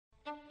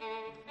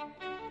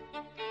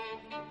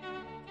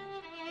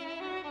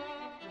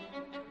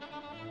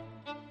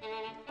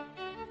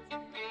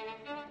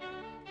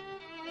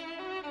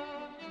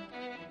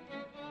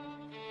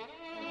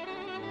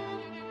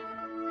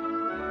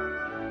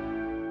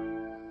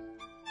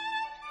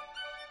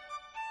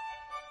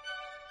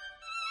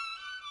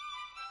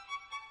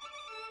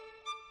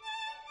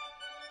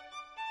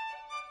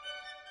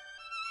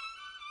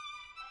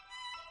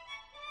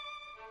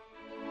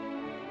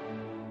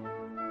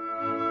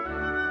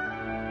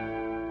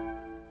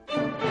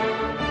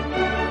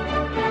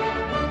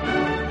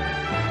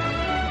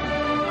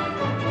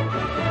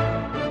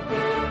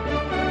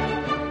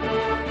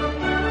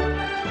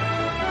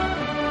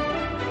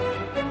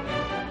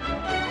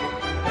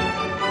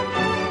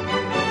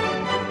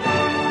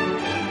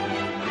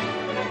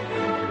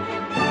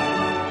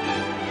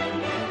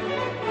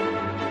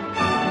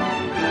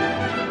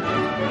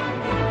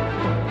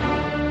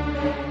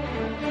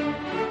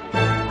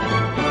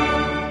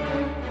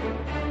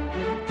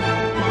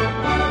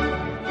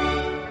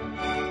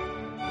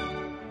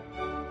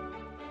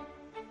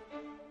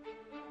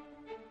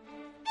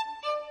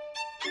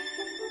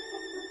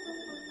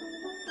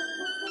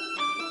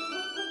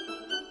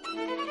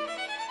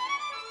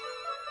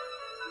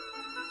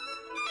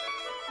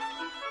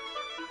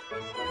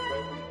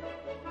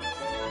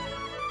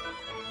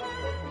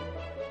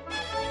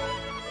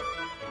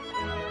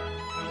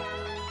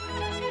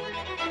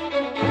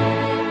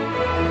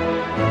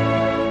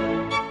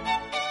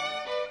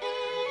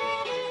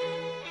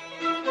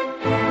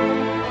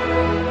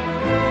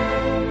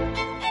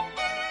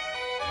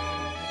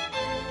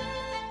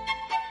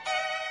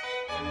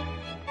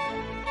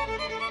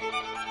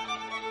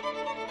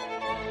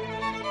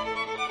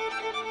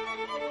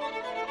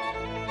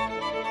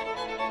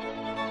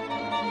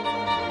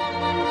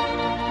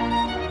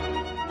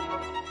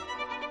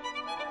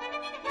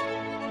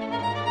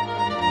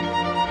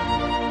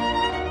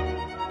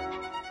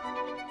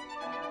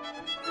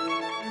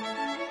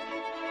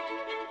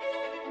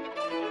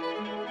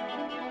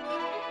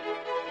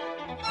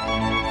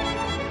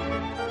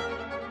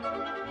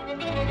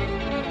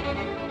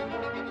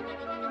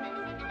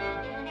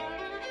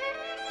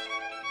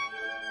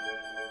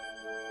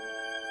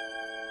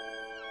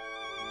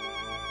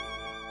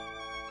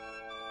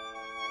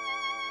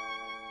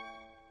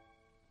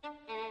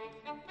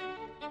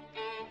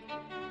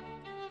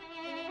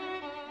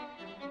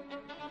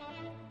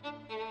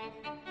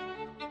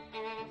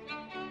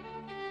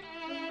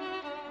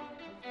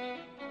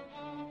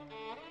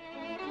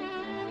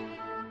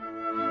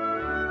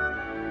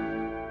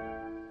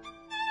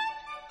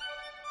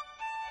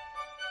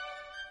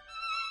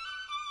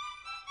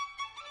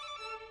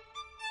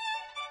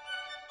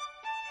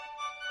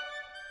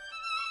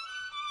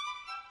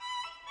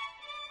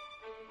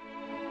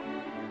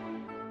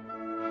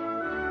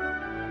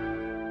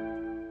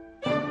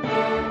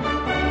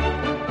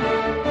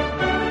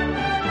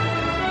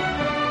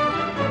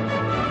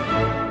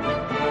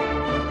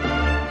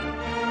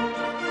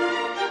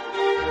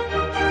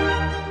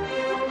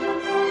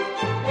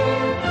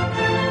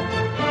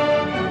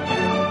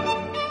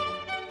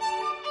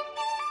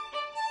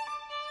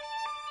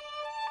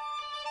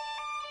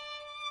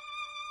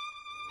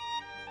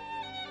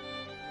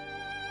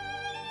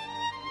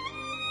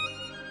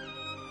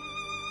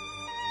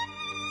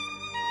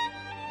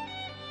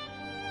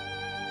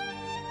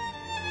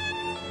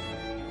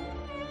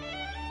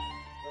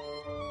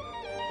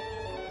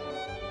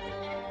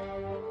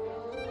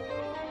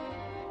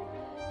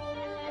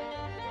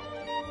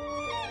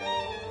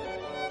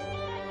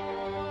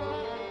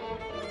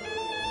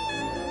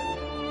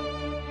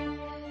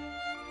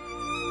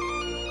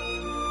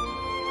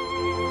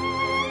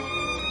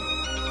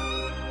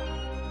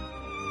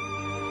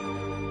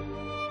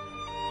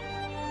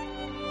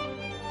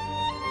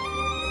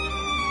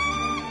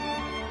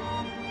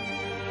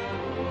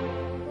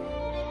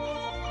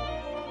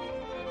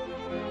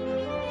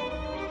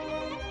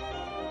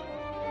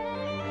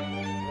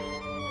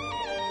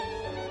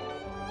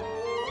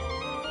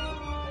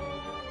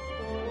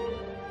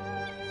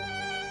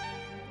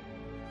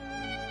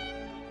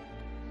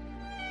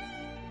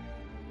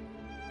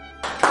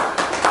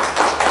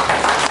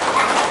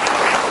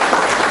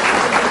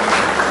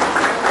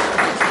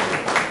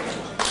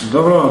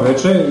Dobro vam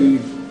večer i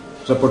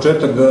za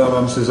početak da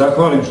vam se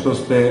zahvalim što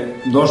ste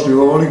došli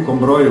u ovolikom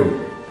broju.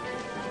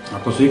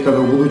 Ako se ikada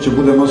u buduće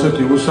budem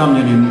osjetio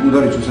usamljenim,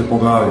 udarit ću se po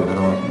glavi,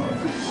 verovatno.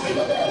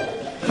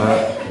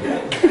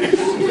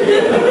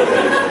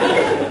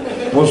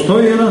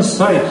 Postoji jedan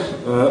sajt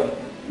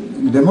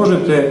gde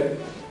možete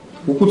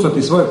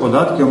ukucati svoje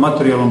podatke o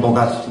materijalnom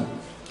bogatstvu.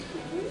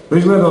 To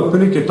izgleda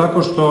otprilike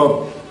tako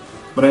što,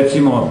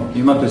 recimo,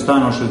 imate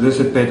stan od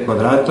 65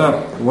 kvadrata,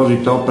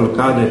 vozite Opel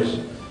Kadett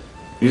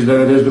iz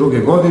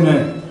 92.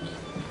 godine,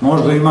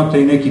 možda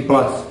imate i neki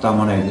plac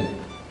tamo negdje.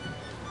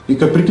 I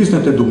kad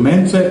pritisnete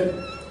dugmence,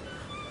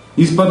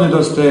 ispadne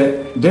da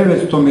ste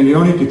 900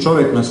 milioniti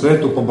čovjek na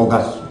svetu po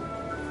bogatstvu.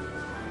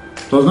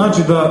 To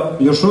znači da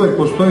još uvijek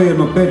postoji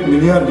jedno 5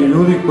 milijardi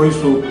ljudi koji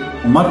su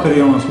u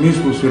materijalnom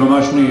smislu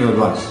siromašniji od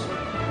vas.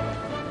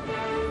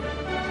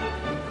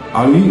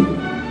 Ali,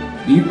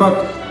 ipak,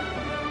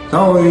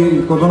 kao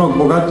i kod onog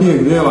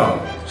bogatijeg dijela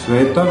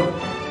sveta,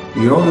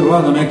 i ovdje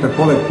vlada neka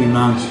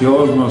kolektivna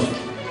anksioznost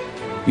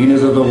i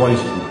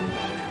nezadovoljstvo.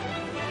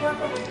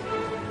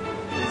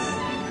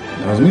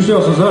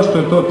 Razmišljao sam zašto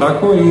je to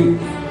tako i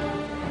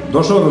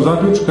došao do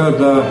zaključka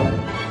da,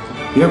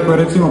 iako je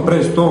recimo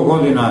pre 100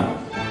 godina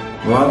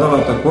vladala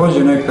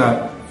također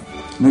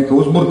neka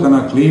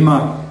uzburkana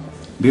klima,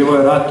 bilo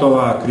je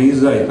ratova,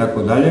 kriza i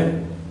tako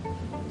dalje,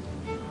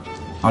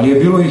 ali je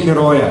bilo i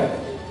heroja.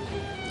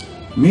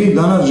 Mi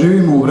danas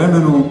živimo u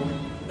vremenu,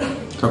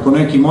 kako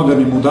neki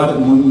moderni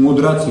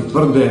mudraci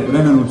tvrde,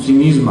 vremenu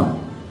cinizma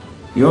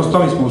i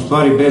ostali smo u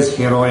stvari bez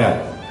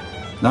heroja.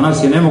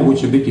 Danas je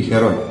nemoguće biti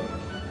heroj.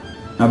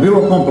 Na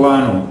bilo kom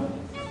planu,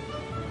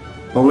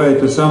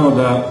 pogledajte samo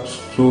da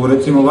su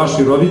recimo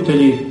vaši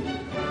roditelji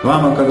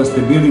vama kada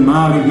ste bili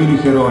mali bili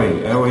heroji.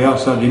 Evo ja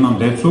sad imam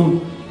decu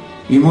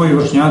i moji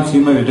vršnjaci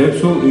imaju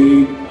decu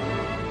i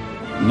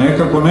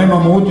nekako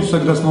nemamo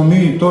utisak da smo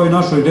mi toj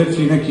našoj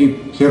deci neki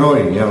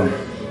heroji, jel?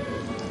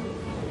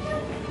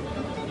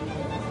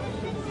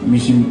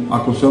 Mislim,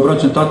 ako se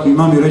obraćam takvim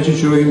mami, reći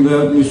ću im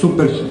da ni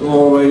super,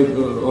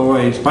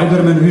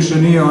 Spider-Man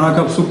više nije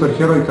onakav super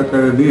heroj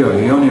kakav je bio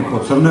i on je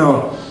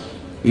pocrneo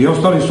i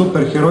ostali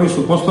super heroji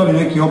su postali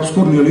neki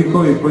obskurni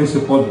likovi koji se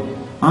pod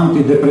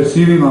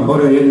antidepresivima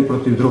bore jedni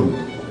protiv drugih.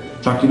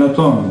 Čak i na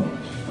tom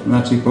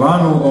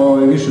planu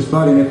više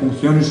stvari ne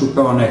funkcionišu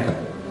kao nekad.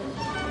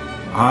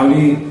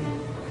 Ali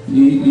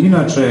i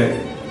inače,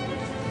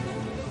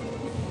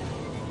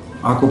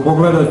 ako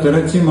pogledate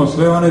recimo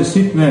sve one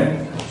sitne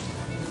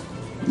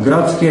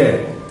gradske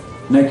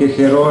neke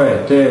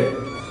heroje, te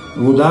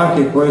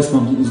ludake koje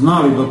smo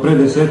znali do pre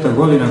 10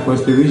 godina, koje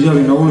ste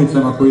viđali na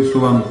ulicama, koji su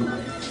vam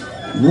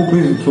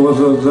vukli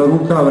za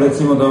rukav,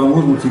 recimo da vam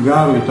uzmu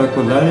cigaru i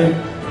tako dalje,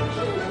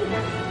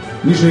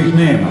 više ih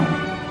nema.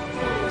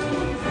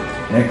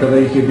 Nekada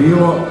ih je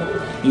bilo,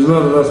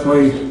 izgleda da smo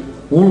ih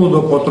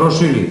uludo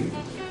potrošili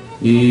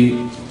i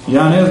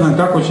ja ne znam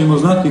kako ćemo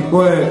znati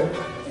ko je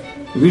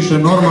više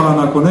normalan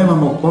ako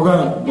nemamo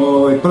koga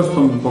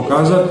prstom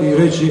pokazati i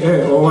reći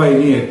ovaj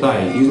nije taj.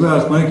 Izgleda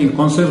smo nekim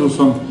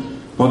konsenzusom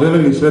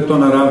podelili sve to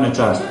na ravne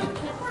časti.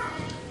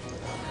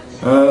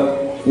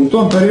 U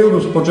tom periodu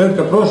s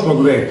početka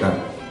prošlog veka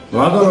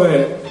vladalo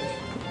je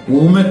u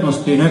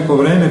umetnosti neko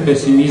vreme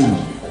pesimizma.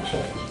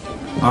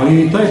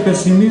 Ali i taj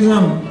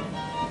pesimizam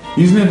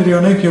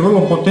iznedrio neke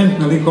vrlo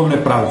potentne likovne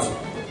pravce.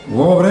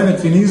 U ovo vreme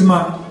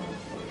cinizma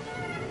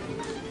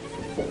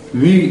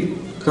vi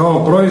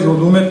kao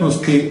proizvod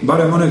umetnosti,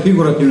 barem one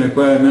figurativne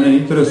koja je mene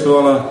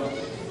interesovala,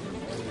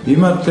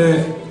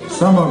 imate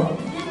samo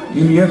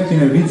ili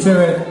jeftine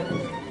viceve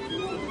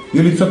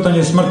ili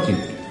crtanje smrti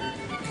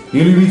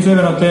ili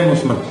viceve na temu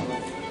smrti.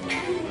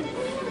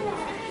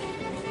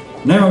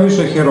 Nema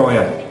više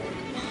heroja.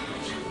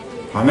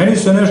 A meni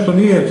se nešto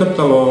nije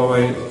crtalo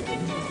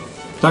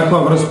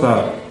takva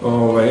vrsta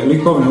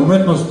likovne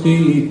umetnosti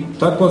i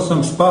tako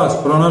sam spas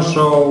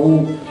pronašao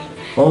u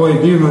ovoj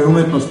divnoj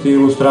umetnosti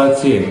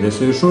ilustracije, gde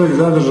se još uvijek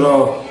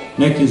zadržao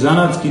neki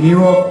zanatski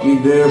nivo i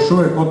gde je još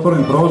uvijek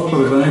otvoren prostor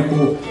za neku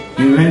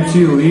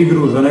invenciju,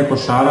 igru, za neko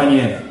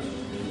šaranje.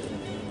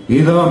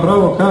 I da vam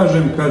pravo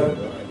kažem, kad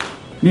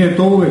nije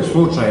to uvijek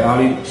slučaj,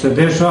 ali se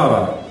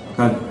dešava,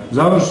 kad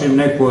završim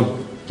neku od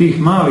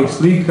tih malih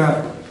slika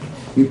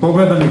i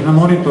pogledam ih na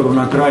monitoru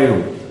na kraju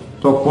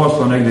tog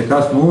posla negde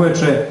kasno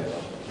uveče,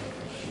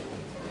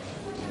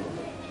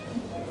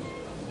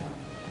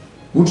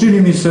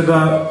 učini mi se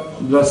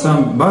da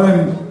sam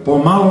barem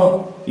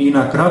pomalo i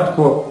na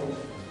kratko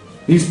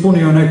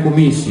ispunio neku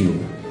misiju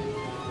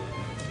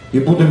i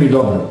bude mi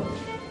dobro.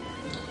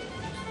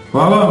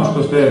 Hvala vam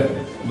što ste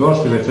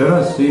došli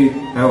večeras i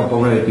evo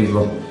pogledajte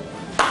izložbu.